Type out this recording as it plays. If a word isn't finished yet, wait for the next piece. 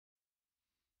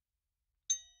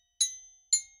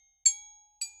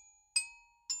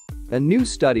A new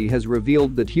study has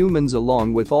revealed that humans,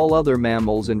 along with all other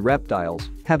mammals and reptiles,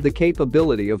 have the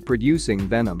capability of producing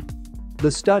venom. The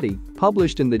study,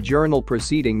 published in the journal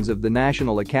Proceedings of the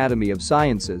National Academy of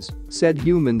Sciences, said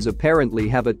humans apparently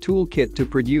have a toolkit to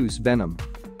produce venom.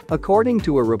 According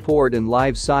to a report in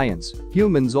Live Science,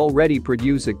 humans already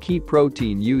produce a key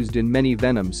protein used in many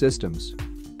venom systems.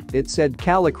 It said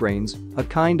kallikreins, a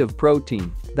kind of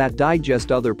protein that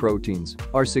digest other proteins,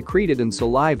 are secreted in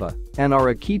saliva and are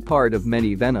a key part of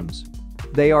many venoms.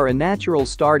 They are a natural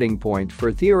starting point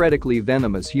for theoretically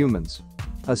venomous humans.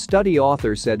 A study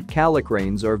author said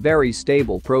kallikreins are very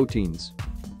stable proteins.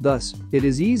 Thus, it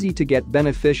is easy to get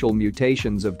beneficial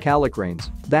mutations of kallikreins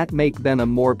that make venom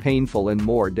more painful and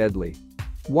more deadly.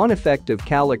 One effect of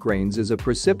kallikreins is a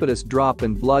precipitous drop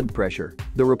in blood pressure,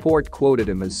 the report quoted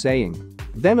him as saying.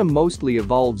 Venom mostly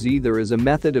evolves either as a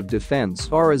method of defense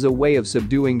or as a way of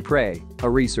subduing prey, a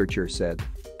researcher said.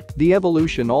 The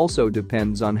evolution also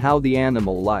depends on how the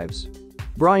animal lives.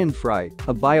 Brian Fry,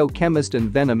 a biochemist and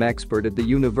venom expert at the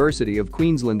University of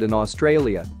Queensland in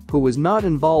Australia, who was not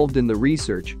involved in the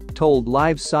research, told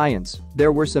Live Science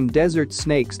there were some desert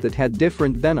snakes that had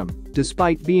different venom,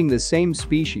 despite being the same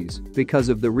species, because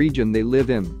of the region they live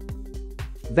in.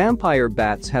 Vampire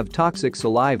bats have toxic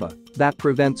saliva that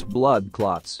prevents blood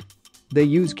clots. They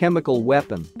use chemical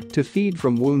weapon to feed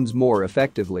from wounds more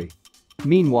effectively.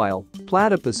 Meanwhile,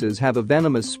 platypuses have a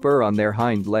venomous spur on their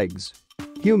hind legs.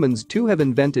 Humans too have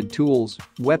invented tools,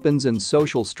 weapons and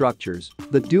social structures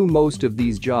that do most of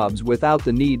these jobs without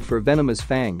the need for venomous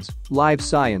fangs, Live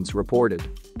Science reported.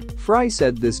 Fry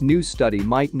said this new study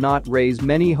might not raise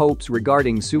many hopes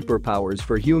regarding superpowers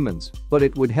for humans, but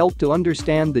it would help to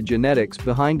understand the genetics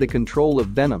behind the control of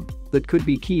venom that could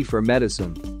be key for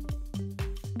medicine.